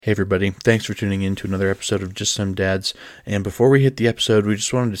Hey everybody, thanks for tuning in to another episode of Just Some Dads. And before we hit the episode, we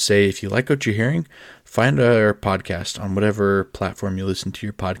just wanted to say, if you like what you're hearing, find our podcast on whatever platform you listen to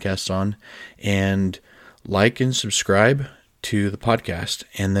your podcasts on, and like and subscribe to the podcast,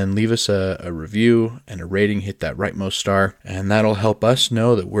 and then leave us a review and a rating. Hit that rightmost star, and that'll help us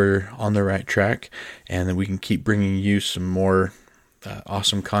know that we're on the right track, and that we can keep bringing you some more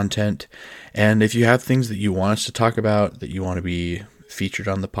awesome content. And if you have things that you want us to talk about, that you want to be featured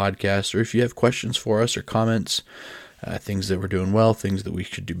on the podcast, or if you have questions for us or comments, things that we're doing well, things that we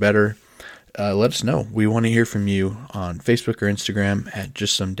should do better, let us know. We want to hear from you on Facebook or Instagram at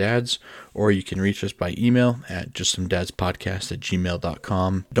Just Some Dads, or you can reach us by email at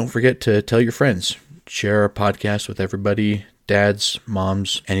justsomedadspodcast@gmail.com. Don't forget to tell your friends. Share our podcast with everybody, dads,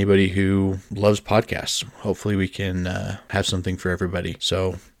 moms, anybody who loves podcasts. Hopefully we can have something for everybody.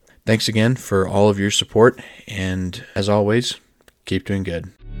 So thanks again for all of your support, and as always, keep doing good.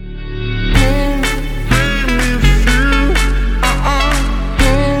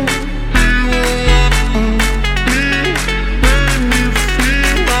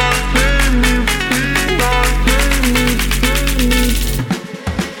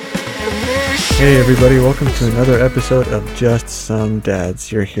 Hey everybody, welcome to another episode of Just Some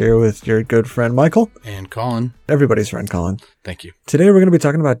Dads. You're here with your good friend Michael. And Colin. Everybody's friend Colin. Thank you. Today we're going to be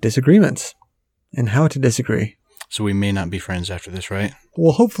talking about disagreements and how to disagree. So we may not be friends after this, right?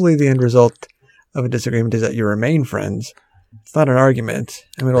 Well, hopefully the end result of a disagreement is that you remain friends. It's not an argument.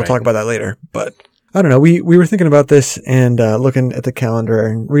 I mean, we'll talk about that later, but I don't know. We were thinking about this and looking at the calendar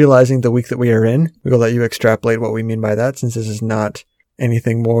and realizing the week that we are in. We'll let you extrapolate what we mean by that, since this is not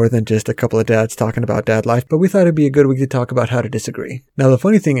anything more than just a couple of dads talking about dad life, but we thought it'd be a good week to talk about how to disagree. Now, the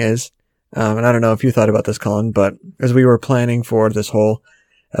funny thing is, and I don't know if you thought about this, Colin, but as we were planning for this whole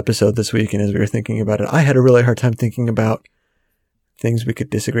episode this week, and as we were thinking about it, I had a really hard time thinking about things we could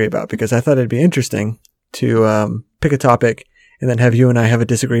disagree about, because I thought it'd be interesting to pick a topic and then have you and I have a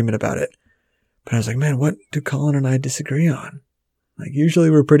disagreement about it. But I was like, man, what do Colin and I disagree on? Like, usually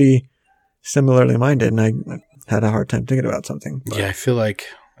we're pretty similarly minded, and I had a hard time thinking about something. But yeah, I feel like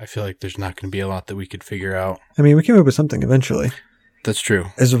there's not going to be a lot that we could figure out. I mean, we came up with something eventually. That's true.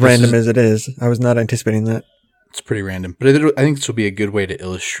 As random as it is, I was not anticipating that. It's pretty random, but I think this will be a good way to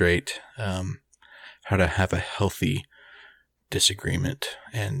illustrate how to have a healthy disagreement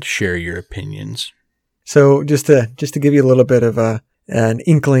and share your opinions. So just to give you a little bit of an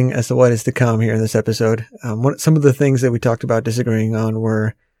inkling as to what is to come here in this episode, some of the things that we talked about disagreeing on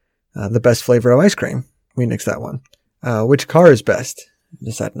were the best flavor of ice cream. We nixed that one. Which car is best?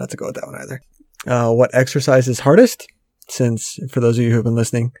 Decided not to go with that one either. What exercise is hardest? Since, for those of you who have been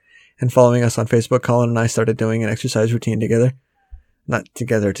listening and following us on Facebook, Colin and I started doing an exercise routine together. Not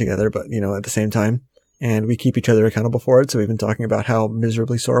together, but, at the same time. And we keep each other accountable for it. So we've been talking about how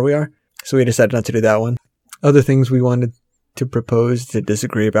miserably sore we are. So we decided not to do that one. Other things we wanted to propose to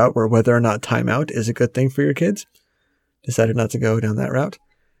disagree about were whether or not timeout is a good thing for your kids. Decided not to go down that route.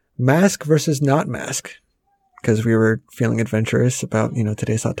 Mask versus not mask. Because we were feeling adventurous about,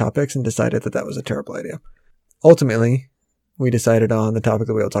 today's hot topics, and decided that was a terrible idea. Ultimately, we decided on the topic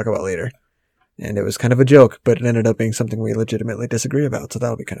that we'll talk about later. And it was kind of a joke, but it ended up being something we legitimately disagree about. So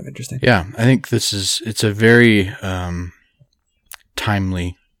that'll be kind of interesting. Yeah, I think it's a very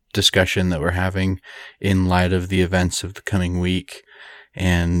timely discussion that we're having in light of the events of the coming week.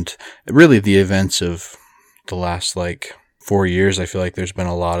 And really the events of the last 4 years. I feel like there's been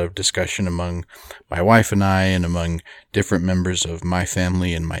a lot of discussion among my wife and I, and among different members of my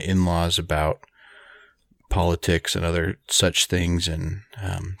family and my in-laws, about politics and other such things, and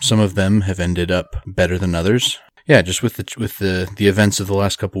some of them have ended up better than others. Yeah, just with the events of the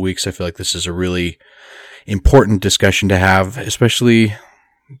last couple weeks, I feel like this is a really important discussion to have, especially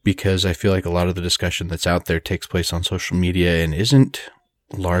because I feel like a lot of the discussion that's out there takes place on social media and isn't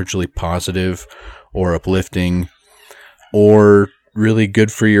largely positive or uplifting or really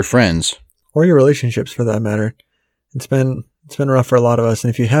good for your friends. Or your relationships, for that matter. It's been rough for a lot of us,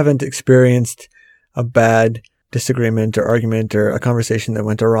 and if you haven't experienced a bad disagreement or argument or a conversation that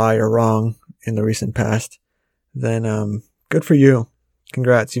went awry or wrong in the recent past, then good for you.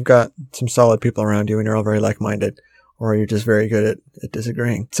 Congrats. You've got some solid people around you, and you're all very like-minded, or you're just very good at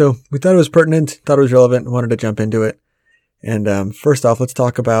disagreeing. So we thought it was pertinent, thought it was relevant, wanted to jump into it. And first off, let's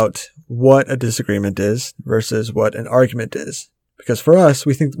talk about what a disagreement is versus what an argument is. Because for us,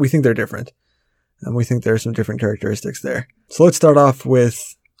 we think they're different. And we think there are some different characteristics there. So let's start off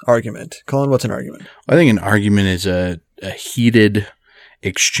with argument. Colin, what's an argument? I think an argument is a heated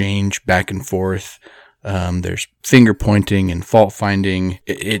exchange back and forth. There's finger pointing and fault finding.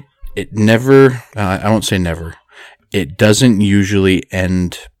 It never, I won't say never. it doesn't usually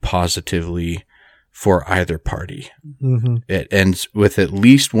end positively for either party. Mm-hmm. It ends with at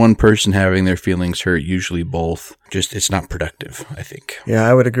least one person having their feelings hurt, usually both. Just, it's not productive, I think. Yeah,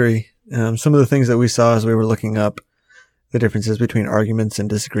 I would agree. Some of the things that we saw as we were looking up the differences between arguments and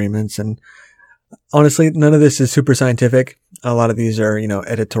disagreements, and honestly, none of this is super scientific. A lot of these are,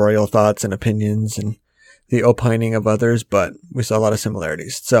 editorial thoughts and opinions and the opining of others, but we saw a lot of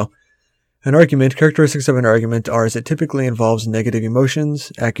similarities. So, characteristics of an argument are as it typically involves negative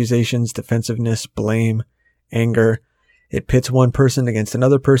emotions, accusations, defensiveness, blame, anger. It pits one person against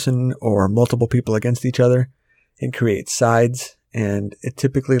another person or multiple people against each other. It creates sides, and it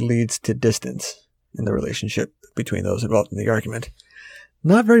typically leads to distance in the relationship between those involved in the argument.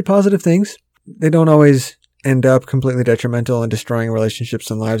 Not very positive things. They don't always end up completely detrimental and destroying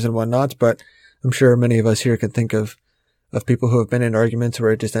relationships and lives and whatnot, but I'm sure many of us here can think of people who have been in arguments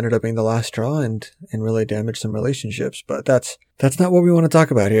where it just ended up being the last straw and really damaged some relationships. But that's not what we want to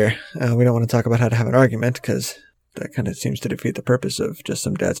talk about here. We don't want to talk about how to have an argument, because that kind of seems to defeat the purpose of just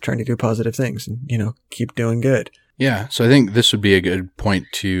some dads trying to do positive things and, keep doing good. Yeah, so I think this would be a good point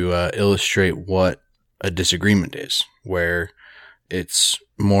to illustrate what a disagreement is, where it's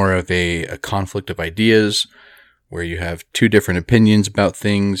more of a conflict of ideas, where you have two different opinions about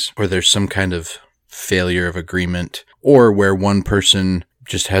things, or there's some kind of failure of agreement, or where one person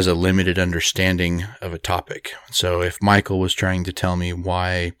just has a limited understanding of a topic. So if Michael was trying to tell me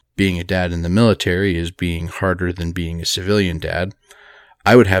why being a dad in the military is being harder than being a civilian dad,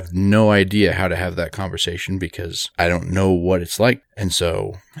 I would have no idea how to have that conversation because I don't know what it's like. And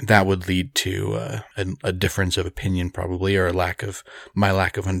so that would lead to a difference of opinion probably, or my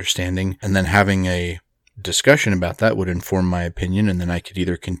lack of understanding. And then having a discussion about that would inform my opinion, and then I could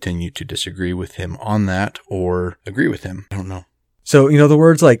either continue to disagree with him on that or agree with him. I don't know. So, the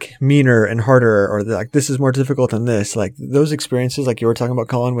words like meaner and harder, or like this is more difficult than this, like those experiences like you were talking about,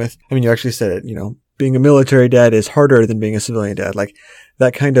 Colin, you actually said it, being a military dad is harder than being a civilian dad. Like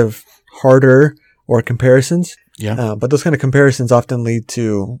that kind of harder or comparisons. Yeah. But those kind of comparisons often lead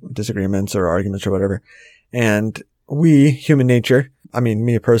to disagreements or arguments or whatever. And human nature,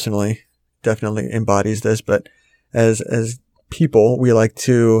 me personally, definitely embodies this, but as people, we like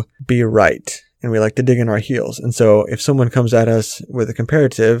to be right and we like to dig in our heels. And so if someone comes at us with a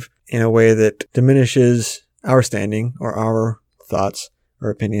comparative in a way that diminishes our standing or our thoughts or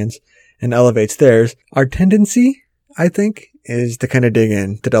opinions and elevates theirs, our tendency, I think, is to kind of dig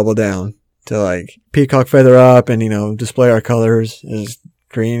in, to double down, to like peacock feather up and, display our colors as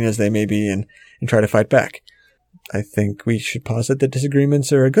green as they may be and try to fight back. I think we should posit that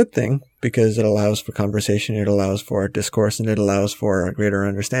disagreements are a good thing because it allows for conversation, it allows for discourse, and it allows for a greater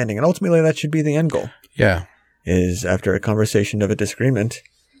understanding. And ultimately, that should be the end goal. Yeah. Is after a conversation of a disagreement,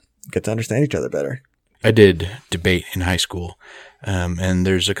 get to understand each other better. I did debate in high school, and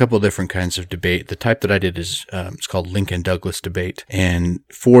there's a couple different kinds of debate. The type that I did is it's called Lincoln-Douglas debate. And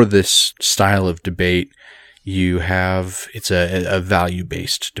for this style of debate, it's a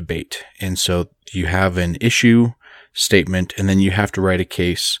value-based debate. And so you have an issue statement, and then you have to write a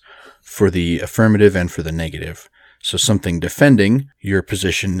case for the affirmative and for the negative. So something defending your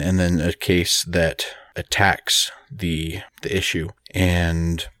position, and then a case that attacks the issue.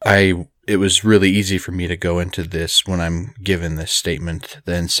 And it was really easy for me to go into this when I'm given this statement,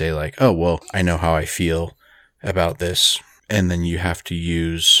 then say like, oh, well, I know how I feel about this. And then you have to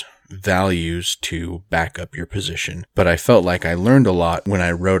use values to back up your position. But I felt like I learned a lot when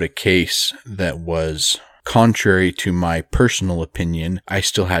I wrote a case that was contrary to my personal opinion. I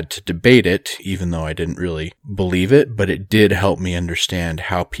still had to debate it, even though I didn't really believe it, but it did help me understand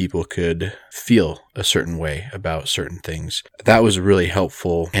how people could feel a certain way about certain things. That was really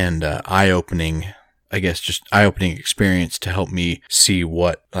helpful and eye-opening experience to help me see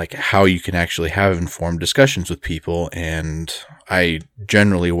how you can actually have informed discussions with people. And I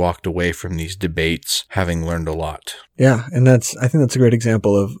generally walked away from these debates having learned a lot. Yeah. And I think that's a great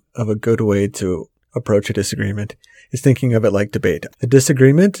example of a good way to approach a disagreement, is thinking of it like debate. A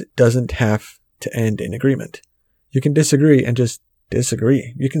disagreement doesn't have to end in agreement. You can disagree and just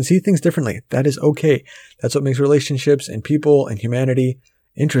disagree. You can see things differently. That is okay. That's what makes relationships and people and humanity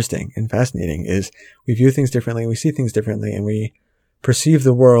interesting and fascinating, is we view things differently, we see things differently, and we perceive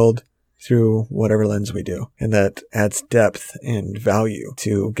the world through whatever lens we do. And that adds depth and value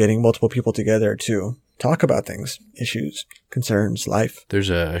to getting multiple people together to talk about things, issues, concerns, life. There's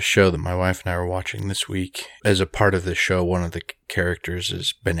a show that my wife and I were watching this week. As a part of the show, one of the characters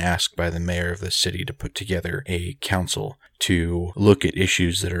has been asked by the mayor of the city to put together a council to look at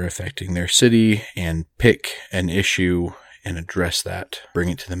issues that are affecting their city and pick an issue and address that, bring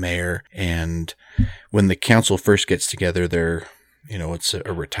it to the mayor. And when the council first gets together, it's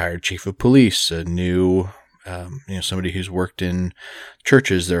a retired chief of police, a new, somebody who's worked in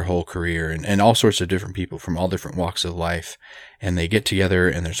churches their whole career, and all sorts of different people from all different walks of life. And they get together,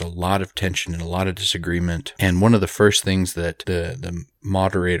 and there's a lot of tension and a lot of disagreement. And one of the first things that the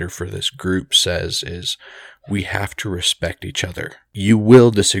moderator for this group says is, we have to respect each other. You will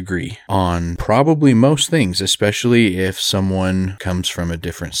disagree on probably most things, especially if someone comes from a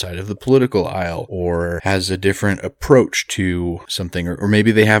different side of the political aisle or has a different approach to something, or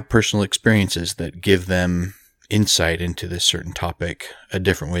maybe they have personal experiences that give them insight into this certain topic a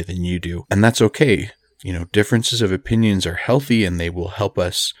different way than you do. And that's okay. Differences of opinions are healthy, and they will help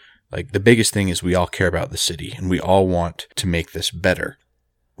us. Like, the biggest thing is we all care about the city, and we all want to make this better.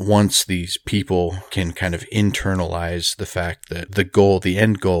 Once these people can kind of internalize the fact that the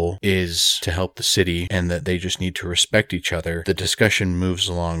end goal is to help the city and that they just need to respect each other, the discussion moves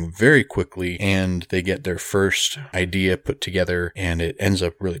along very quickly, and they get their first idea put together, and it ends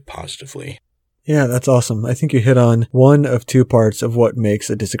up really positively. Yeah, that's awesome. I think you hit on one of two parts of what makes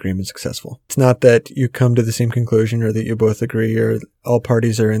a disagreement successful. It's not that you come to the same conclusion or that you both agree or all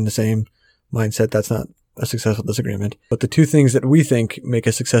parties are in the same mindset. That's not a successful disagreement. But the two things that we think make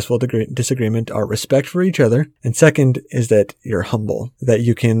a successful disagreement are respect for each other. And second is that you're humble, that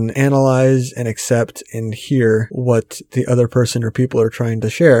you can analyze and accept and hear what the other person or people are trying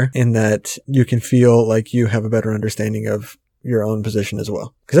to share, and that you can feel like you have a better understanding of your own position as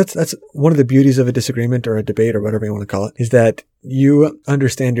well. Because that's one of the beauties of a disagreement or a debate or whatever you want to call it, is that you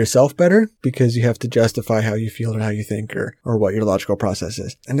understand yourself better because you have to justify how you feel or how you think or what your logical process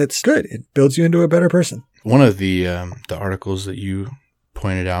is. And it's good. It builds you into a better person. One of the articles that you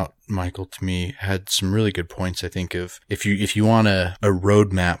pointed out, Michael, to me had some really good points. I think of if you want a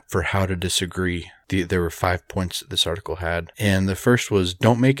roadmap for how to disagree, there were 5 points that this article had. And the first was,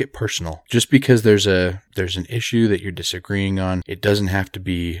 don't make it personal. Just because there's an issue that you're disagreeing on, it doesn't have to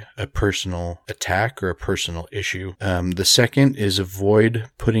be a personal attack or a personal issue. The second is, avoid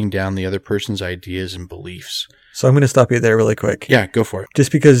putting down the other person's ideas and beliefs. So I'm going to stop you there really quick. Yeah, go for it.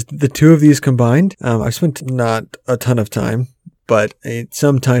 Just because the two of these combined, I've spent not a ton of time, but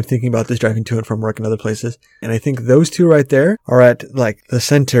some time thinking about this driving to and from work and other places. And I think those two right there are at like the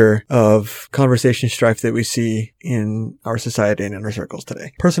center of conversation strife that we see in our society and in our circles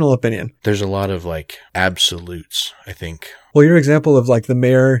today. Personal opinion. There's a lot of like absolutes, I think. Well, your example of like the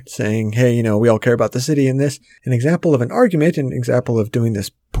mayor saying, hey, we all care about the city in this, an example of an argument, an example of doing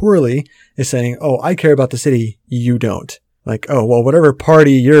this poorly is saying, oh, I care about the city, you don't. Like, oh, well, whatever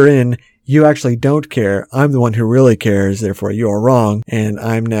party you're in, you actually don't care. I'm the one who really cares. Therefore, you're wrong. And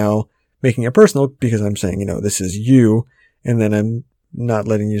I'm now making it personal because I'm saying, this is you. And then I'm not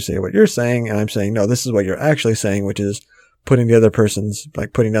letting you say what you're saying. And I'm saying, no, this is what you're actually saying, which is putting down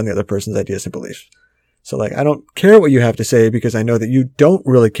the other person's ideas and beliefs. So like, I don't care what you have to say because I know that you don't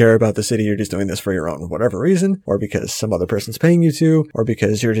really care about the city. You're just doing this for your own whatever reason, or because some other person's paying you to, or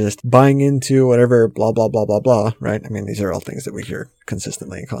because you're just buying into whatever, blah, blah, blah, blah, blah, right? I mean, these are all things that we hear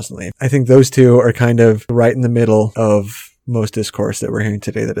consistently and constantly. I think those two are kind of right in the middle of most discourse that we're hearing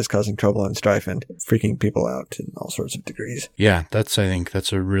today that is causing trouble and strife and freaking people out in all sorts of degrees. Yeah, I think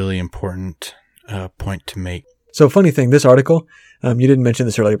that's a really important point to make. So funny thing, this article, you didn't mention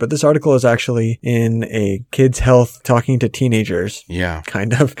this earlier, but this article is actually in a Kids Health talking to teenagers. Yeah.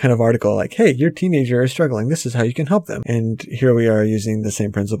 Kind of article like, hey, your teenager is struggling. This is how you can help them. And here we are using the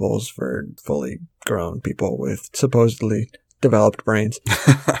same principles for fully grown people with supposedly developed brains.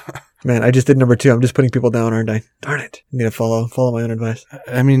 Man, I just did number 2. I'm just putting people down, aren't I? Darn it. I need to follow my own advice.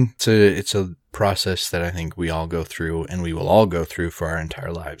 I mean, it's a process that I think we all go through and we will all go through for our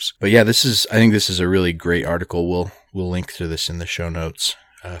entire lives. But yeah, I think this is a really great article. We'll link to this in the show notes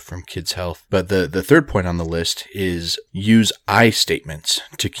from Kids Health. But the third point on the list is use I statements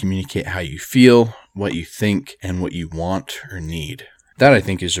to communicate how you feel, what you think, and what you want or need. That, I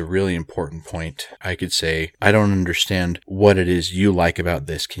think, is a really important point. I could say, I don't understand what it is you like about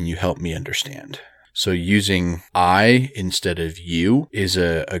this. Can you help me understand? So using I instead of you is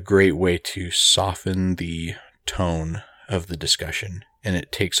a great way to soften the tone of the discussion. And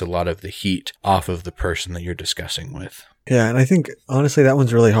it takes a lot of the heat off of the person that you're discussing with. Yeah, and I think, honestly, that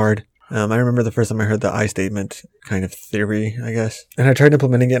one's really hard. I remember the first time I heard the I statement kind of theory, I guess. And I tried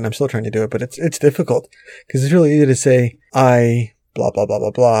implementing it, and I'm still trying to do it, but it's difficult. Because it's really easy to say, I... blah, blah, blah,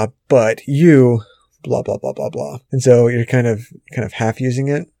 blah, blah, but you, blah, blah, blah, blah, blah. And so you're kind of half using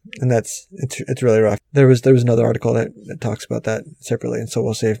it. And it's really rough. There was another article that talks about that separately. And so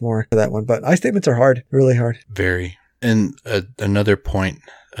we'll save more for that one. But I statements are hard, really hard. Very. And another point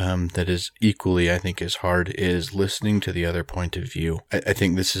that is equally, I think, as hard is listening to the other point of view. I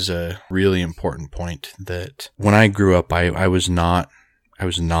think this is a really important point that when I grew up, I was not,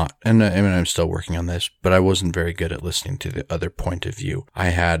 and I mean, I'm still working on this, but I wasn't very good at listening to the other point of view. I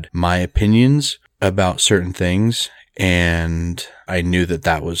had my opinions about certain things, and I knew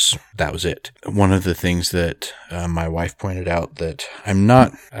that was it. One of the things that my wife pointed out that I don't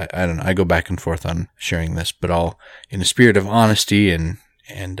know, I go back and forth on sharing this, but I'll, in the spirit of honesty and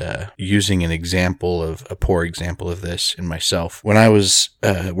using a poor example of this in myself. When I was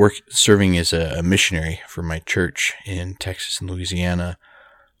serving as a missionary for my church in Texas and Louisiana,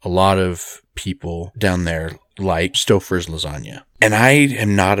 a lot of people down there like Stouffer's lasagna. And I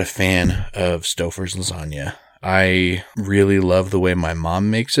am not a fan of Stouffer's lasagna. I really love the way my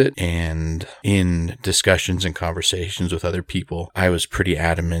mom makes it, and in discussions and conversations with other people, I was pretty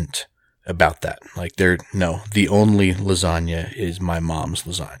adamant about that. Like, the only lasagna is my mom's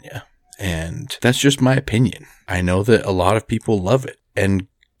lasagna. And that's just my opinion. I know that a lot of people love it, and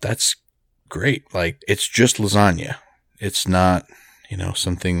that's great. Like, it's just lasagna. It's not,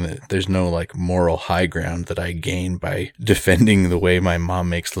 something that there's no like moral high ground that I gain by defending the way my mom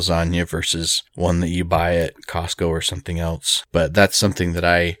makes lasagna versus one that you buy at Costco or something else. But that's something that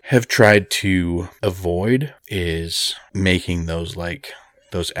I have tried to avoid, is making those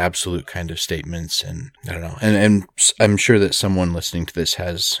absolute kind of statements. And I don't know. And I'm sure that someone listening to this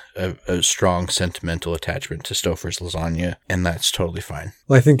has a strong sentimental attachment to Stouffer's lasagna, and that's totally fine.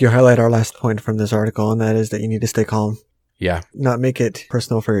 Well, I think you highlight our last point from this article, and that is that you need to stay calm. Yeah. Not make it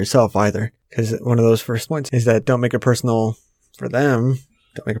personal for yourself either. Because one of those first points is that don't make it personal for them.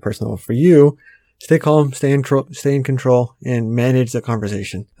 Don't make it personal for you. Stay calm, stay in control, and manage the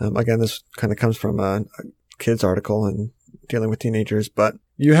conversation. Again, this kind of comes from a kid's article and dealing with teenagers, but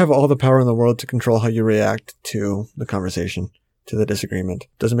you have all the power in the world to control how you react to the conversation, to the disagreement.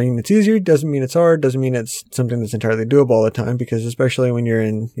 Doesn't mean it's easier, doesn't mean it's hard, doesn't mean it's something that's entirely doable all the time, because especially when you're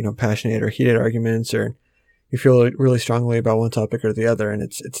in, passionate or heated arguments, or you feel really strongly about one topic or the other, and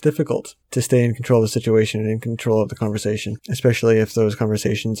it's difficult to stay in control of the situation and in control of the conversation, especially if those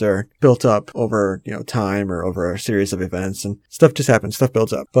conversations are built up over, time or over a series of events, and stuff just happens, stuff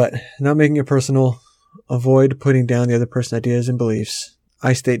builds up. But not making it personal, avoid putting down the other person's ideas and beliefs.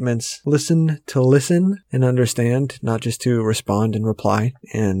 I statements, listen to listen and understand, not just to respond and reply,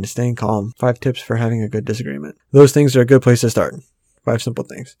 and staying calm. 5 tips for having a good disagreement. Those things are a good place to start. 5 simple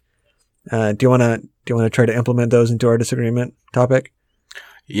things. Do you want to try to implement those into our disagreement topic?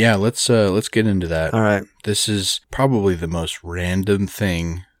 Yeah, let's get into that. All right. This is probably the most random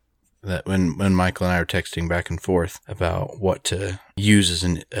thing that when Michael and I were texting back and forth about what to use as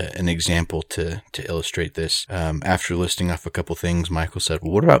an example to illustrate this. After listing off a couple things, Michael said,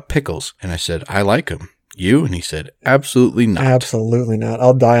 "Well, what about pickles?" And I said, "I like them. You?" And he said, "Absolutely not. Absolutely not.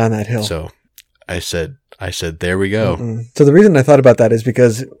 I'll die on that hill." So I said, there we go. Mm-mm. So the reason I thought about that is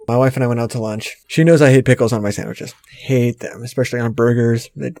because my wife and I went out to lunch. She knows I hate pickles on my sandwiches. Hate them, especially on burgers.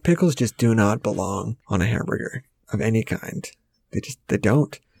 Pickles just do not belong on a hamburger of any kind. They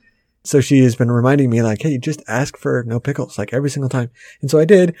don't. So she has been reminding me like, hey, just ask for no pickles, like every single time. And so I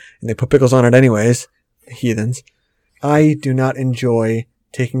did, and they put pickles on it anyways. Heathens. I do not enjoy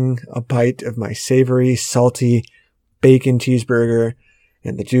taking a bite of my savory, salty bacon cheeseburger,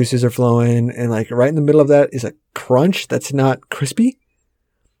 and the juices are flowing, and like right in the middle of that is a crunch that's not crispy,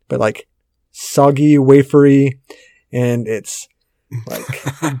 but like soggy, wafery, and it's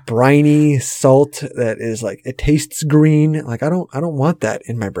like briny salt that is like, it tastes green. Like I don't want that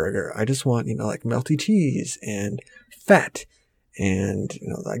in my burger. I just want, like melty cheese and fat and,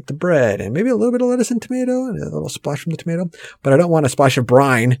 like the bread and maybe a little bit of lettuce and tomato and a little splash from the tomato, but I don't want a splash of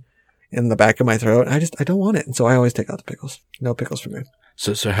brine in the back of my throat. I don't want it. And so I always take out the pickles. No pickles for me.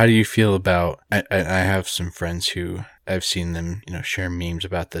 So how do you feel about, I have some friends who I've seen them, share memes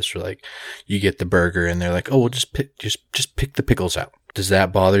about this, where like you get the burger and they're like, "Oh, well, just pick the pickles out." Does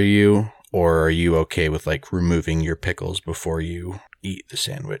that bother you, or are you okay with like removing your pickles before you eat the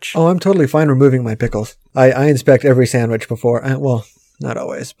sandwich? Oh, I'm totally fine removing my pickles. I inspect every sandwich before. Well, not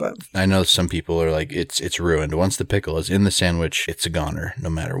always, but I know some people are like, it's ruined. Once the pickle is in the sandwich, it's a goner,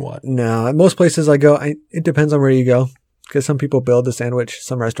 no matter what. No, at most places I go, it depends on where you go. Because some people build the sandwich,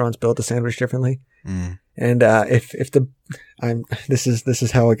 some restaurants build the sandwich differently. Mm. And this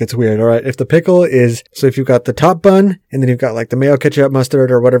is how it gets weird. All right, if the pickle is, so if you've got the top bun and then you've got like the mayo, ketchup, mustard,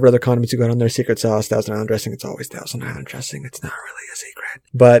 or whatever other condiments you got on there, secret sauce, Thousand Island dressing, it's always Thousand Island dressing. It's not really a secret.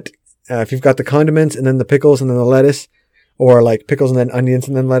 But if you've got the condiments and then the pickles and then the lettuce, or like pickles and then onions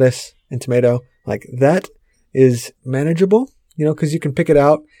and then lettuce and tomato, like that is manageable, because you can pick it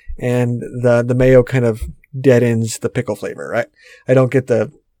out and the mayo kind of deadens the pickle flavor, right? I don't get the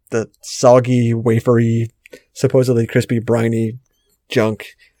the soggy, wafery, supposedly crispy, briny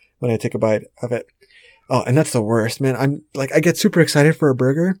junk when I take a bite of it. Oh, and that's the worst, man. I'm like, I get super excited for a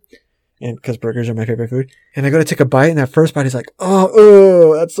burger, and because burgers are my favorite food, and I go to take a bite, and that first bite is like,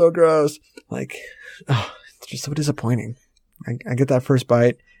 oh, that's so gross. Like, oh, it's just so disappointing. I get that first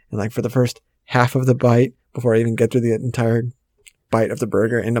bite, and like for the first half of the bite, before I even get through the entire bite of the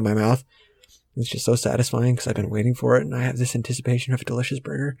burger into my mouth, it's just so satisfying because I've been waiting for it, and I have this anticipation of a delicious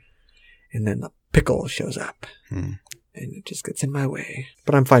burger, and then the pickle shows up, and it just gets in my way.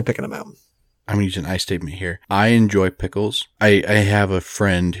 But I'm fine picking them out. I'm going to use an I statement here. I enjoy pickles. I have a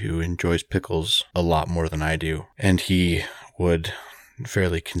friend who enjoys pickles a lot more than I do. And he would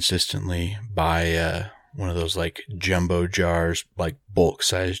fairly consistently buy one of those like jumbo jars, like bulk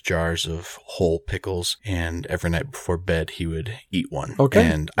sized jars of whole pickles. And every night before bed, he would eat one. Okay.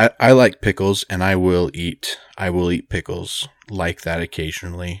 And I like pickles, and I will eat pickles like that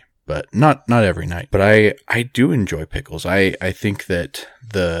occasionally. But not every night. But I do enjoy pickles. I think that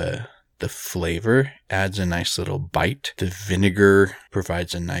the flavor adds a nice little bite. The vinegar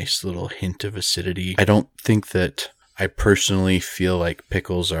provides a nice little hint of acidity. I don't think that I personally feel like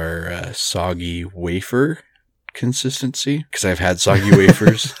pickles are soggy wafer consistency, because I've had soggy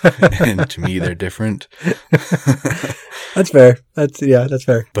wafers and to me they're different. That's fair. That's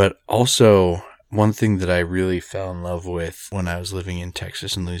fair. But also, one thing that I really fell in love with when I was living in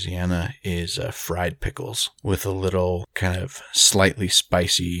Texas and Louisiana is fried pickles with a little kind of slightly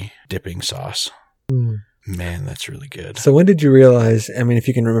spicy dipping sauce. Man, that's really good. So when did you realize, I mean, if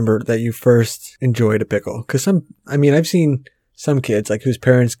you can remember, that you first enjoyed a pickle? Because I've seen some kids like whose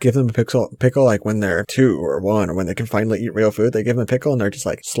parents give them a pickle like when they're 2 or 1, or when they can finally eat real food, they give them a pickle and they're just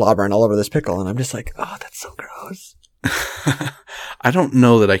like slobbering all over this pickle. And I'm just like, oh, that's so gross. I don't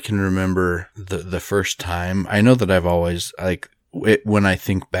know that I can remember the first time. I know that I've always, like, when I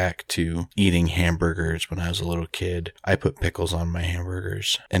think back to eating hamburgers when I was a little kid, I put pickles on my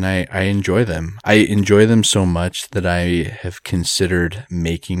hamburgers, and I enjoy them. I enjoy them so much that I have considered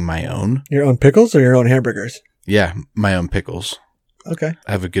making my own. Your own pickles or your own hamburgers? Yeah, my own pickles. Okay.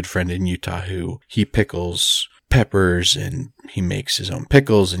 I have a good friend in Utah who he pickles peppers, and he makes his own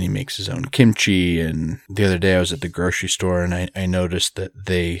pickles, and he makes his own kimchi. And the other day I was at the grocery store, and I noticed that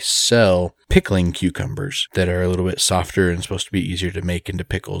they sell pickling cucumbers that are a little bit softer and supposed to be easier to make into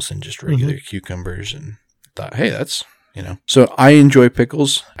pickles than just regular cucumbers. And thought, hey, that's, so I enjoy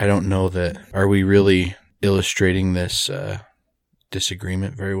pickles. I don't know that, are we really illustrating this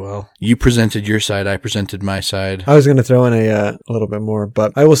disagreement very well? You presented your side, I presented my side. I was going to throw in a little bit more,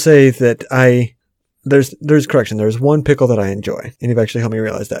 but I will say that there's correction. There's one pickle that I enjoy, and you've actually helped me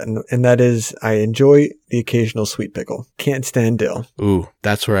realize that, and that is I enjoy the occasional sweet pickle. Can't stand dill. Ooh,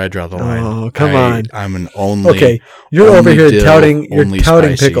 that's where I draw the line. Oh, come on! I'm an only. Okay, you're over here dill, touting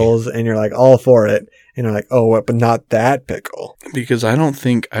spicy. pickles, and you're like all for it, and you're like, oh, what? But not that pickle. Because I don't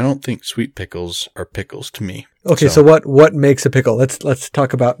think sweet pickles are pickles to me. Okay, so what makes a pickle? Let's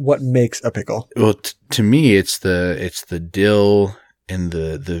talk about what makes a pickle. Well, to me, it's the dill and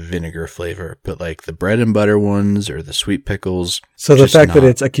the vinegar flavor, but like the bread and butter ones or the sweet pickles. So the fact that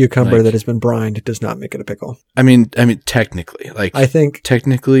it's a cucumber that has been brined does not make it a pickle. I mean, technically, like I think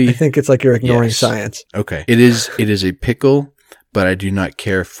it's like you're ignoring science. Okay, it is a pickle, but I do not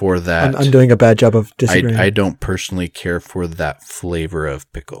care for that. I'm doing a bad job of disagreeing. I don't personally care for that flavor of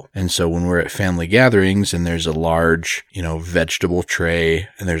pickle. And so when we're at family gatherings and there's a large, vegetable tray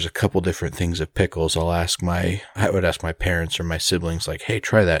and there's a couple different things of pickles, I would ask my parents or my siblings, like, hey,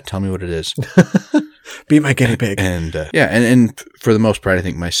 try that. Tell me what it is. Be my guinea pig. And and for the most part, I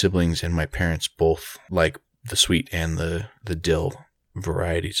think my siblings and my parents both like the sweet and the dill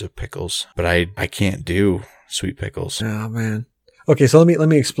varieties of pickles. But I can't do sweet pickles. Oh, man. Okay, so let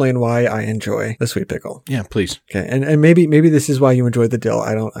me explain why I enjoy the sweet pickle. Yeah, please. Okay, and maybe this is why you enjoy the dill.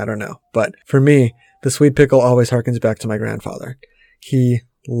 I don't know. But for me, the sweet pickle always harkens back to my grandfather. He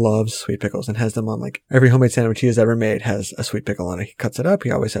loves sweet pickles and has them on like every homemade sandwich he has ever made has a sweet pickle on it. He cuts it up.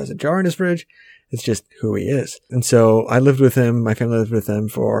 He always has a jar in his fridge. It's just who he is. And so I lived with him. My family lived with him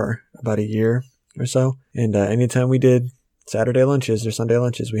for about a year or so. And anytime we did Saturday lunches or Sunday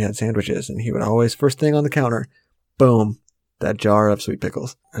lunches, we had sandwiches, and he would always, first thing on the counter, boom, that jar of sweet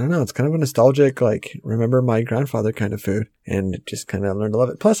pickles. I don't know. It's kind of a nostalgic, like, remember my grandfather kind of food, and just kind of learned to love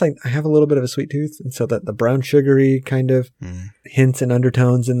it. Plus, I have a little bit of a sweet tooth, and so that the brown sugary kind of hints and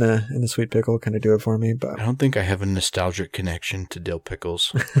undertones in the sweet pickle kind of do it for me. But I don't think I have a nostalgic connection to dill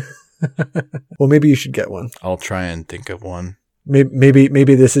pickles. Well, maybe you should get one. I'll try and think of one.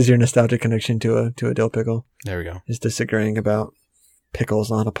 Maybe this is your nostalgic connection to a dill pickle. There we go. Just disagreeing about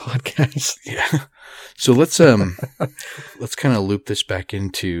pickles on a podcast. Yeah. So let's kind of loop this back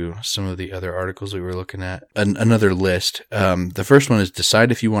into some of the other articles we were looking at. Another list. The first one is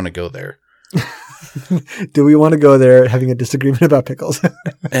decide if you want to go there. Do we want to go there having a disagreement about pickles?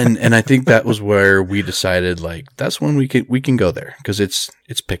 and I think that was where we decided, like, that's when we can go there, because it's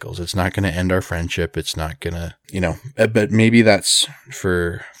pickles. It's not going to end our friendship. It's not going to, but maybe that's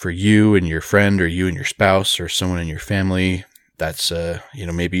for you and your friend, or you and your spouse, or someone in your family. That's,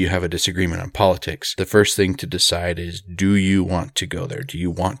 maybe you have a disagreement on politics. The first thing to decide is, do you want to go there? Do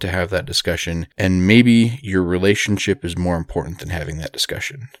you want to have that discussion? And maybe your relationship is more important than having that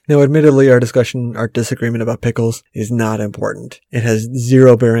discussion. Now, admittedly, our disagreement about pickles is not important. It has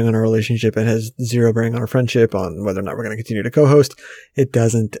zero bearing on our relationship. It has zero bearing on our friendship, on whether or not we're going to continue to co-host. It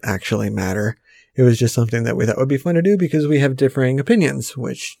doesn't actually matter. It was just something that we thought would be fun to do because we have differing opinions,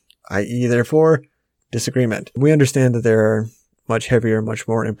 which, i.e., therefore, disagreement. We understand that there are much heavier, much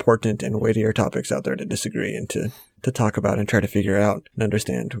more important and weightier topics out there to disagree and to talk about and try to figure out and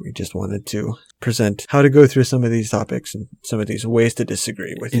understand. We just wanted to present how to go through some of these topics and some of these ways to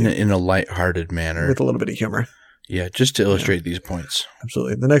disagree with in a lighthearted manner. With a little bit of humor. Yeah, just to illustrate these points.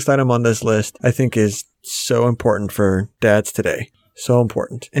 Absolutely. The next item on this list, I think, is so important for dads today. So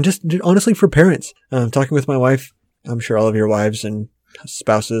important. And just honestly for parents. Talking with my wife, I'm sure all of your wives and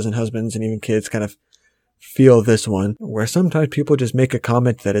spouses and husbands and even kids kind of feel this one, where sometimes people just make a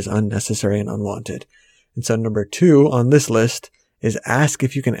comment that is unnecessary and unwanted. And so number 2 on this list is ask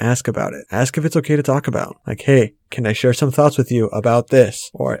if you can ask about it. Ask if it's okay to talk about. Like, hey, can I share some thoughts with you about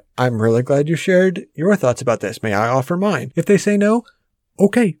this? Or, I'm really glad you shared your thoughts about this. May I offer mine? If they say no,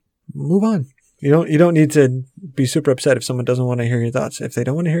 okay, move on. You don't need to be super upset if someone doesn't want to hear your thoughts. If they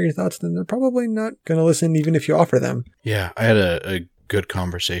don't want to hear your thoughts, then they're probably not going to listen even if you offer them. Yeah, I had a good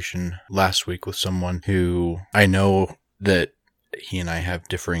conversation last week with someone who I know that he and I have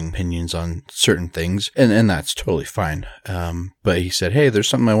differing opinions on certain things, and that's totally fine. But he said, hey, there's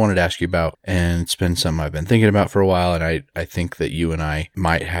something I wanted to ask you about, and it's been something I've been thinking about for a while, and I think that you and I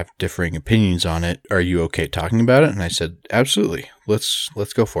might have differing opinions on it. Are you okay talking about it? And I said, absolutely.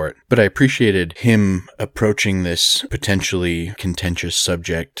 Let's go for it. But I appreciated him approaching this potentially contentious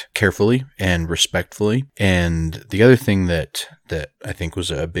subject carefully and respectfully. And the other thing that I think was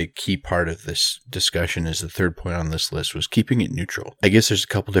a big key part of this discussion, is the third point on this list, was keeping it neutral. I guess there's a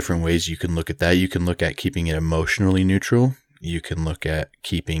couple different ways you can look at that. You can look at keeping it emotionally neutral. You can look at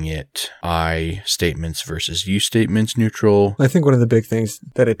keeping it I statements versus you statements neutral. I think one of the big things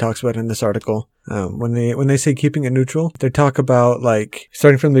that it talks about in this article, when they say keeping it neutral, they talk about like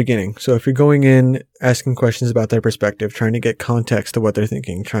starting from the beginning. So if you're going in asking questions about their perspective, trying to get context to what they're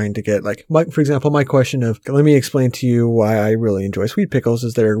thinking, trying to get for example, my question of, let me explain to you why I really enjoy sweet pickles.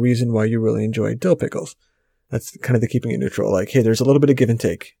 Is there a reason why you really enjoy dill pickles? That's kind of the keeping it neutral. Like, hey, there's a little bit of give and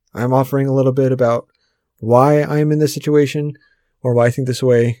take. I'm offering a little bit about why I'm in this situation or why I think this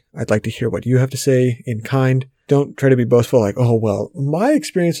way. I'd like to hear what you have to say in kind. Don't try to be boastful like, oh, well, my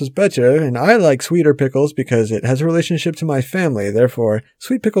experience was better and I like sweeter pickles because it has a relationship to my family. Therefore,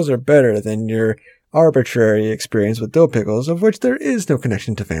 sweet pickles are better than your arbitrary experience with dill pickles, of which there is no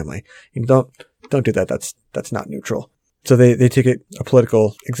connection to family. You don't do that. That's not neutral. So they take a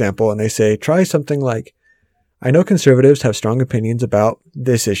political example and they say, try something like, I know conservatives have strong opinions about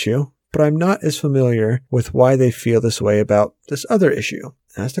this issue, but I'm not as familiar with why they feel this way about this other issue.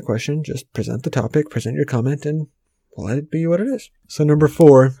 Ask the question, just present the topic, present your comment, and let it be what it is. So number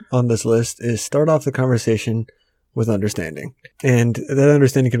 4 on this list is start off the conversation with understanding. And that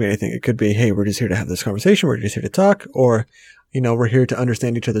understanding could be anything. It could be, hey, we're just here to have this conversation. We're just here to talk. Or, we're here to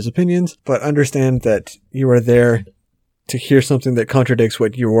understand each other's opinions, but understand that you are there to hear something that contradicts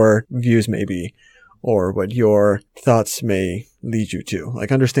what your views may be, or what your thoughts may lead you to.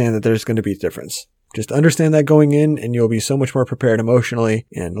 Like, understand that there's going to be a difference. Just understand that going in, and you'll be so much more prepared emotionally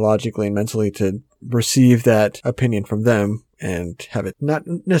and logically and mentally to receive that opinion from them and have it not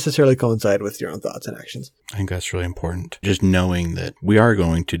necessarily coincide with your own thoughts and actions. I think that's really important. Just knowing that we are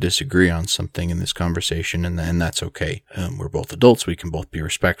going to disagree on something in this conversation, and that's okay. We're both adults. We can both be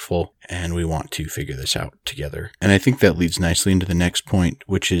respectful, and we want to figure this out together. And I think that leads nicely into the next point,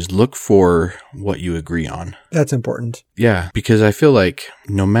 which is look for what you agree on. That's important. Yeah, because I feel like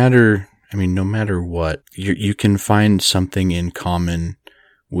no matter what, you can find something in common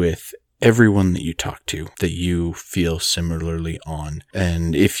with everyone that you talk to that you feel similarly on.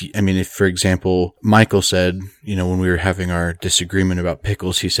 And if for example, Michael said, when we were having our disagreement about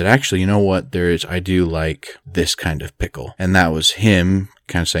pickles, he said, actually, you know what, I do like this kind of pickle. And that was him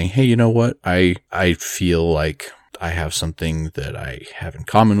kind of saying, hey, you know what, I feel like I have something that I have in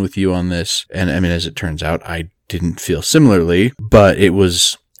common with you on this. And as it turns out, I didn't feel similarly, but it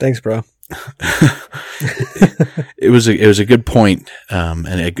was... Thanks, bro. It was a good point, and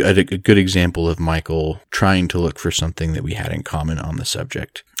a good example of Michael trying to look for something that we had in common on the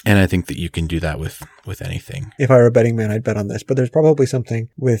subject. And I think that you can do that with anything. If I were a betting man, I'd bet on this, but there's probably something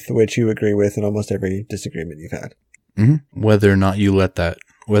with which you agree with in almost every disagreement you've had. Mm-hmm. Whether or not you let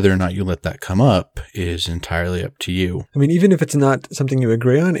that come up is entirely up to you. I mean, even if it's not something you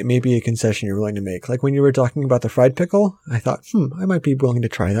agree on, it may be a concession you're willing to make. Like when you were talking about the fried pickle, I thought, I might be willing to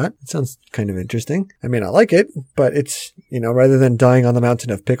try that. It sounds kind of interesting. I may not like it, but it's, rather than dying on the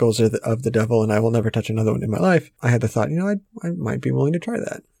mountain of pickles or of the devil and I will never touch another one in my life, I had the thought, I might be willing to try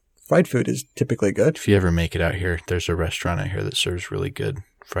that. Fried food is typically good. If you ever make it out here, there's a restaurant out here that serves really good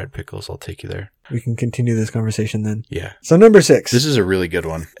fried pickles. I'll take you there. We can continue this conversation then. Yeah. So number 6. This is a really good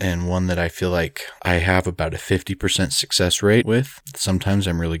one, and one that I feel like I have about a 50% success rate with. Sometimes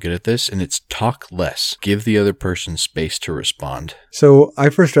I'm really good at this, and it's talk less. Give the other person space to respond. So I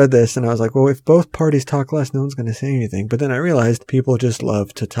first read this and I was like, well, if both parties talk less, no one's going to say anything. But then I realized people just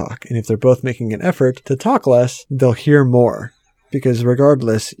love to talk. And if they're both making an effort to talk less, they'll hear more. Because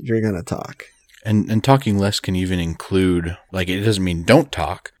regardless, you're going to talk. And talking less can even include, like, it doesn't mean don't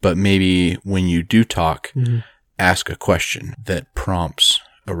talk, but maybe when you do talk, ask a question that prompts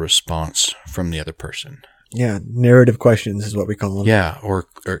a response from the other person. Yeah, narrative questions is what we call them. Yeah, or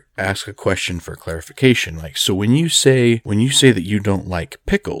ask a question for clarification. Like, so when you say that you don't like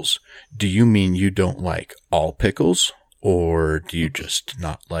pickles, do you mean you don't like all pickles? Or do you just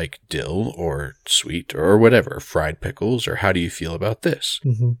not like dill or sweet or whatever, fried pickles? Or how do you feel about this?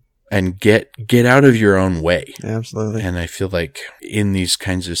 Mm-hmm. And get out of your own way. Absolutely. And I feel like in these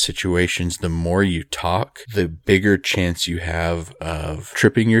kinds of situations, the more you talk, the bigger chance you have of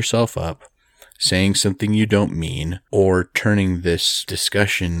tripping yourself up, saying something you don't mean, or turning this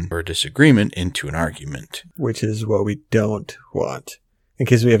discussion or disagreement into an argument. Which is what we don't want, in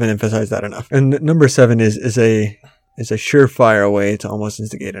case we haven't emphasized that enough. And number 7 is a surefire way to almost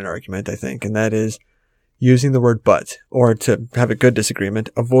instigate an argument, I think, and that is using the word but, or to have a good disagreement,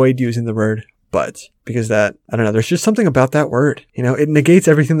 avoid using the word but, because that, I don't know, there's just something about that word. It negates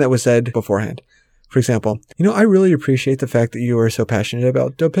everything that was said beforehand. For example, I really appreciate the fact that you are so passionate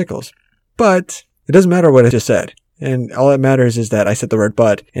about dill pickles, but it doesn't matter what I just said. And all that matters is that I said the word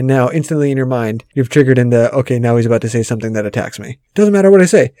but, and now instantly in your mind, you've triggered into, okay, now he's about to say something that attacks me. It doesn't matter what I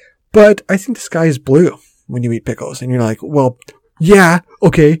say, but I think the sky is blue when you eat pickles. And you're like, well, yeah,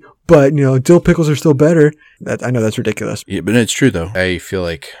 okay, but, dill pickles are still better. I know that's ridiculous. Yeah, but it's true, though. I feel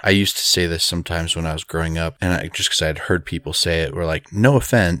like I used to say this sometimes when I was growing up, and just because I had heard people say it, we're like, no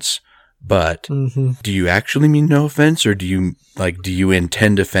offense, but do you actually mean no offense, or do you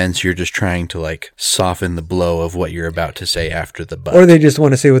intend offense? You're just trying to, soften the blow of what you're about to say after the but. Or they just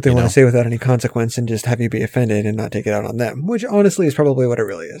want to say what they want to say without any consequence and just have you be offended and not take it out on them, which honestly is probably what it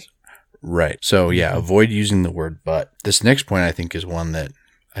really is. Right. So, yeah, avoid using the word but. This next point, I think, is one that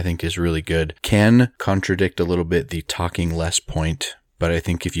I think is really good. Can contradict a little bit the talking less point, but I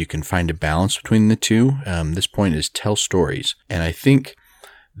think if you can find a balance between the two, this point is tell stories. And I think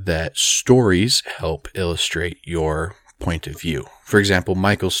that stories help illustrate your point of view. For example,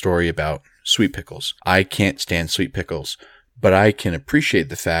 Michael's story about sweet pickles. I can't stand sweet pickles, but I can appreciate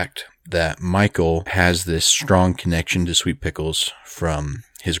the fact that Michael has this strong connection to sweet pickles from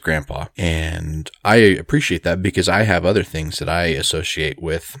his grandpa. And I appreciate that because I have other things that I associate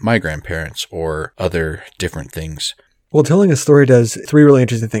with my grandparents or other different things. Well, telling a story does 3 really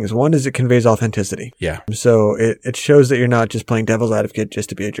interesting things. One is it conveys authenticity. Yeah. So it shows that you're not just playing devil's advocate just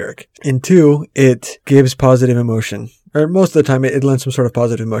to be a jerk. And 2, it gives positive emotion. Or most of the time, it lends some sort of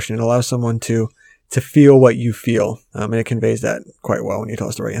positive emotion. It allows someone to feel what you feel. And it conveys that quite well when you tell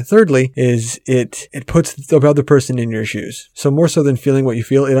a story. And thirdly is it puts the other person in your shoes. So more so than feeling what you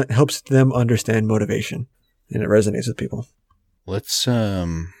feel, it helps them understand motivation. And it resonates with people. Let's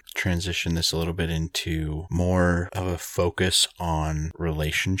transition this a little bit into more of a focus on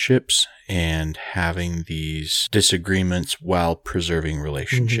relationships and having these disagreements while preserving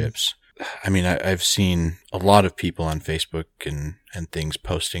relationships. I mean, I've seen a lot of people on Facebook and things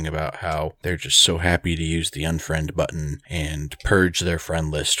posting about how they're just so happy to use the unfriend button and purge their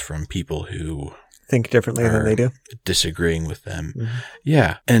friend list from people who think differently than they do, disagreeing with them.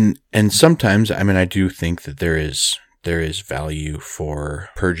 Yeah. And sometimes, I mean, I do think that there is value for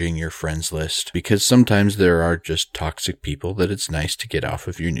purging your friends list because sometimes there are just toxic people that it's nice to get off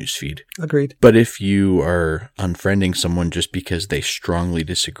of your newsfeed. Agreed. But if you are unfriending someone just because they strongly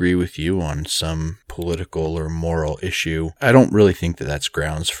disagree with you on some political or moral issue, I don't really think that that's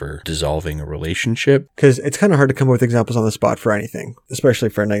grounds for dissolving a relationship. Because it's kind of hard to come up with examples on the spot for anything, especially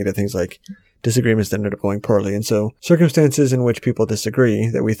for negative things like disagreements that ended up going poorly. And so circumstances in which people disagree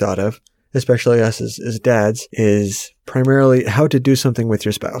that we thought of, especially us as dads, is primarily how to do something with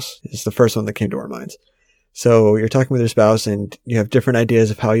your spouse is the first one that came to our minds. So you're talking with your spouse and you have different ideas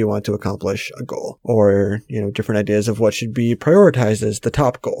of how you want to accomplish a goal, or, different ideas of what should be prioritized as the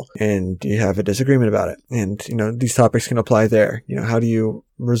top goal. And you have a disagreement about it. And, these topics can apply there. How do you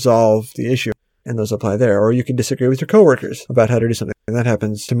resolve the issue? And those apply there. Or you can disagree with your coworkers about how to do something. And that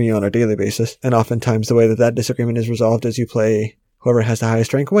happens to me on a daily basis. And oftentimes the way that disagreement is resolved is you play whoever has the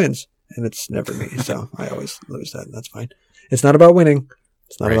highest rank wins. And it's never me. So I always lose that. And that's fine. It's not about winning.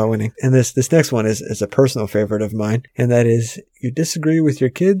 It's not about winning. And this next one is a personal favorite of mine. And that is, you disagree with your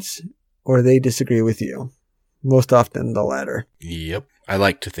kids or they disagree with you. Most often the latter. Yep. I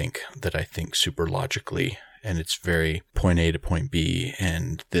like to think that I think super logically, and it's very point A to point B,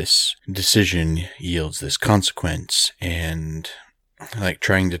 and this decision yields this consequence. And I like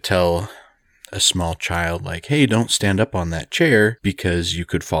trying to tell a small child, like, hey, don't stand up on that chair because you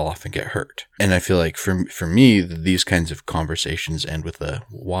could fall off and get hurt. And I feel like for me, these kinds of conversations end with a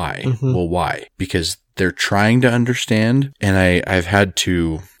why. Mm-hmm. Well, why? Because they're trying to understand. And I've had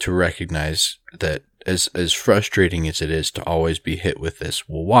to recognize that as frustrating as it is to always be hit with this,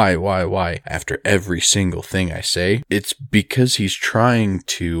 well, why, after every single thing I say, it's because he's trying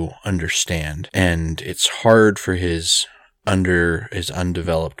to understand. And it's hard for his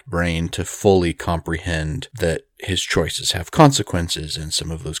undeveloped brain to fully comprehend that his choices have consequences, and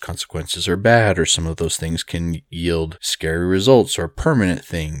some of those consequences are bad, or some of those things can yield scary results or permanent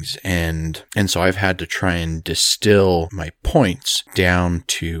things. And so I've had to try and distill my points down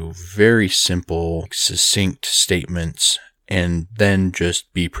to very simple, succinct statements, and then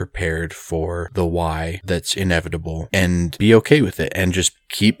just be prepared for the why that's inevitable and be okay with it, and just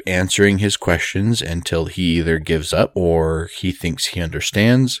keep answering his questions until he either gives up or he thinks he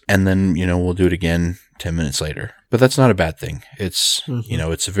understands. And then, we'll do it again 10 minutes later. But that's not a bad thing. It's,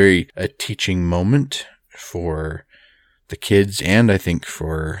 it's a teaching moment for the kids, and I think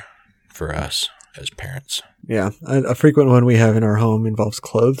for us as parents. Yeah. A frequent one we have in our home involves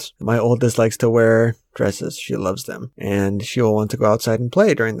clothes. My oldest likes to wear dresses. She loves them. And she'll want to go outside and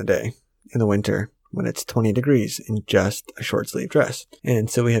play during the day in the winter when it's 20 degrees in just a short sleeve dress. And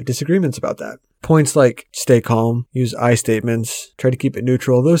so we have disagreements about that. Points like stay calm, use I statements, try to keep it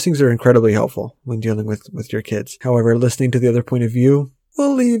neutral. Those things are incredibly helpful when dealing with your kids. However, listening to the other point of view,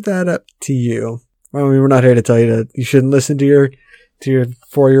 we'll leave that up to you. I mean, we're not here to tell you that you shouldn't listen to your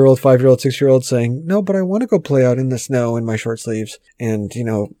 4-year-old, 5-year-old, 6-year-old saying, no, but I want to go play out in the snow in my short sleeves and,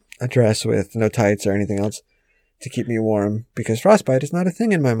 a dress with no tights or anything else to keep me warm, because frostbite is not a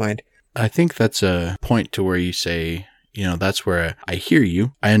thing in my mind. I think that's a point to where you say, that's where I hear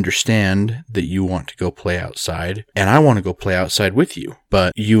you. I understand that you want to go play outside, and I want to go play outside with you.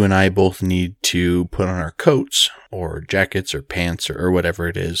 But you and I both need to put on our coats or jackets or pants or whatever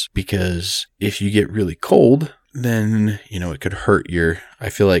it is, because if you get really cold, then, it could hurt I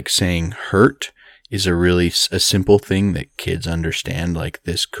feel like saying hurt is a simple thing that kids understand. Like,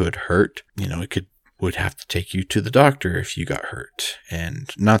 this could hurt. Would have to take you to the doctor if you got hurt. And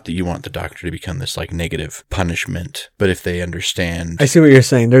not that you want the doctor to become this like negative punishment, but if they understand. I see what you're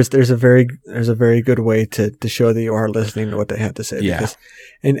saying. There's a very good way to show that you are listening to what they have to say. Yeah. Because,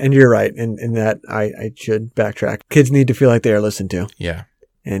 and you're right in that I should backtrack. Kids need to feel like they are listened to. Yeah.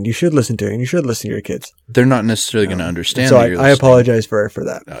 And you should listen to it, and you should listen to your kids. They're not necessarily going to understand. So I apologize for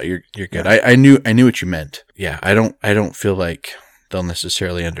that. No, you're good. Yeah. I knew what you meant. Yeah. I don't feel like they'll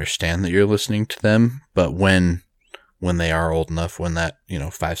necessarily understand that you're listening to them, but when they are old enough, when that,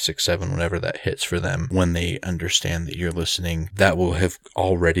 5, 6, 7, whatever that hits for them, when they understand that you're listening, that will have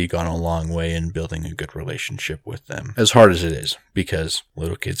already gone a long way in building a good relationship with them. As hard as it is, because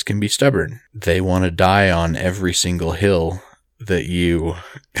little kids can be stubborn. They want to die on every single hill that you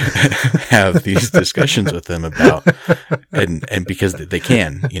have these discussions with them about, and because they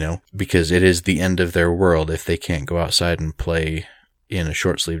can, because it is the end of their world if they can't go outside and play in a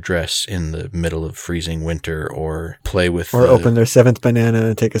short sleeve dress in the middle of freezing winter, or play with, or open their 7th banana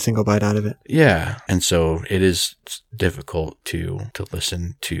and take a single bite out of it. Yeah. And so it is difficult to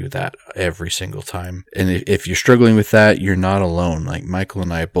listen to that every single time. And if you're struggling with that, you're not alone. Like, Michael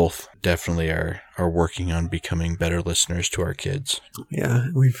and I both definitely are working on becoming better listeners to our kids. Yeah.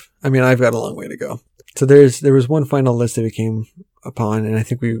 I've got a long way to go. So there was one final list that we came upon, and I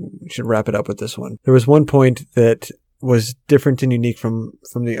think we should wrap it up with this one. There was one point that was different and unique from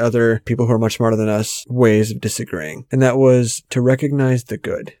the other people who are much smarter than us ways of disagreeing. And that was to recognize the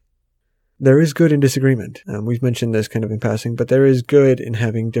good. There is good in disagreement. We've mentioned this kind of in passing, but there is good in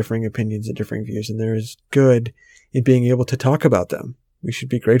having differing opinions and differing views. And there is good in being able to talk about them We should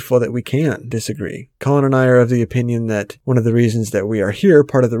be grateful that we can disagree. Colin and I are of the opinion that one of the reasons that we are here,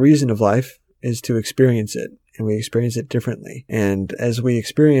 part of the reason of life, is to experience it. And we experience it differently. And as we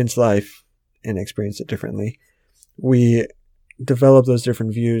experience life and experience it differently, we develop those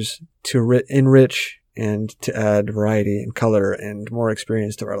different views to enrich and to add variety and color and more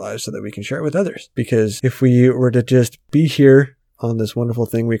experience to our lives so that we can share it with others. Because if we were to just be here on this wonderful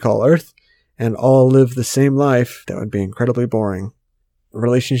thing we call Earth and all live the same life, that would be incredibly boring.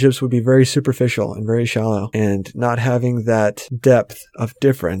 Relationships would be very superficial and very shallow, and not having that depth of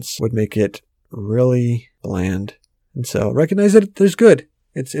difference would make it really bland. And so recognize that there's good.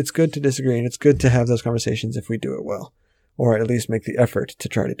 It's good to disagree, and it's good to have those conversations if we do it well, or at least make the effort to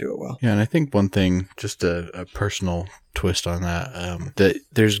try to do it well. Yeah, and I think one thing, just a personal twist on that, that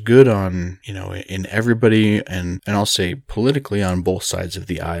there's good on, in everybody, and I'll say politically on both sides of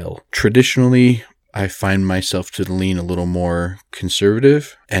the aisle. Traditionally, I find myself to lean a little more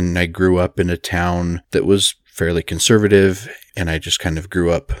conservative, and I grew up in a town that was fairly conservative, and I just kind of grew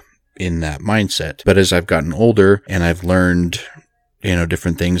up in that mindset. But as I've gotten older and I've learned,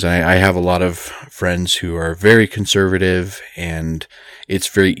 different things, I have a lot of friends who are very conservative, and it's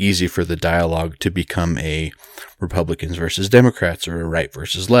very easy for the dialogue to become a Republicans versus Democrats or a right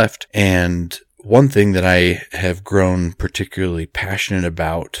versus left. And one thing that I have grown particularly passionate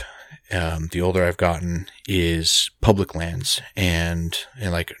about the older I've gotten is public lands and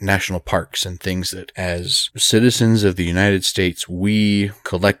like national parks and things that as citizens of the United States, we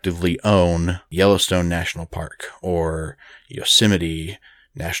collectively own. Yellowstone National Park or Yosemite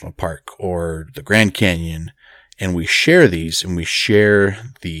National Park or the Grand Canyon. And we share these, and we share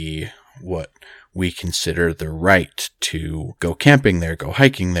what we consider the right to go camping there, go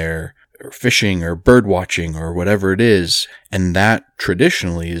hiking there, or fishing or bird watching or whatever it is. And that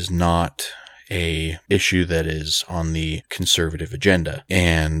traditionally is not a issue that is on the conservative agenda.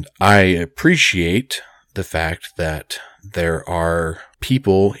 And I appreciate the fact that there are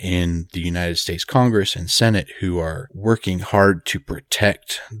people in the United States Congress and Senate who are working hard to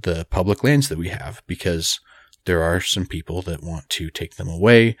protect the public lands that we have, because there are some people that want to take them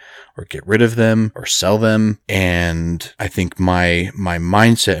away or get rid of them or sell them. And I think my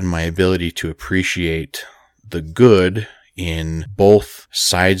mindset and my ability to appreciate the good in both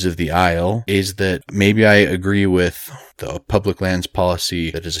sides of the aisle is that maybe I agree with the public lands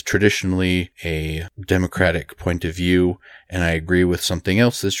policy that is traditionally a Democratic point of view, and I agree with something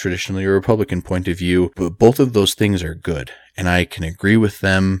else that's traditionally a Republican point of view, but both of those things are good, and I can agree with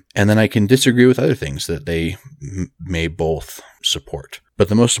them, and then I can disagree with other things that they may both support. But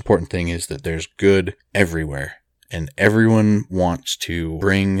the most important thing is that there's good everywhere. And everyone wants to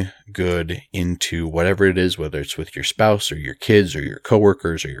bring good into whatever it is, whether it's with your spouse or your kids or your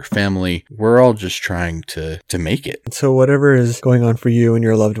coworkers or your family. We're all just trying to make it. So whatever is going on for you and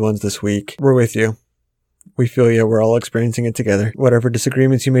your loved ones this week, we're with you. We feel you. We're all experiencing it together. Whatever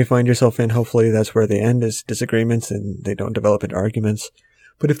disagreements you may find yourself in, hopefully that's where they end, is disagreements, and they don't develop into arguments.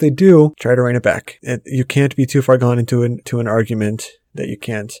 But if they do, try to rein it back. You can't be too far gone into an argument that you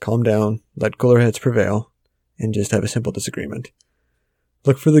can't calm down, let cooler heads prevail, and just have a simple disagreement.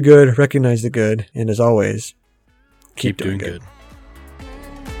 Look for the good, recognize the good, and as always, keep doing good.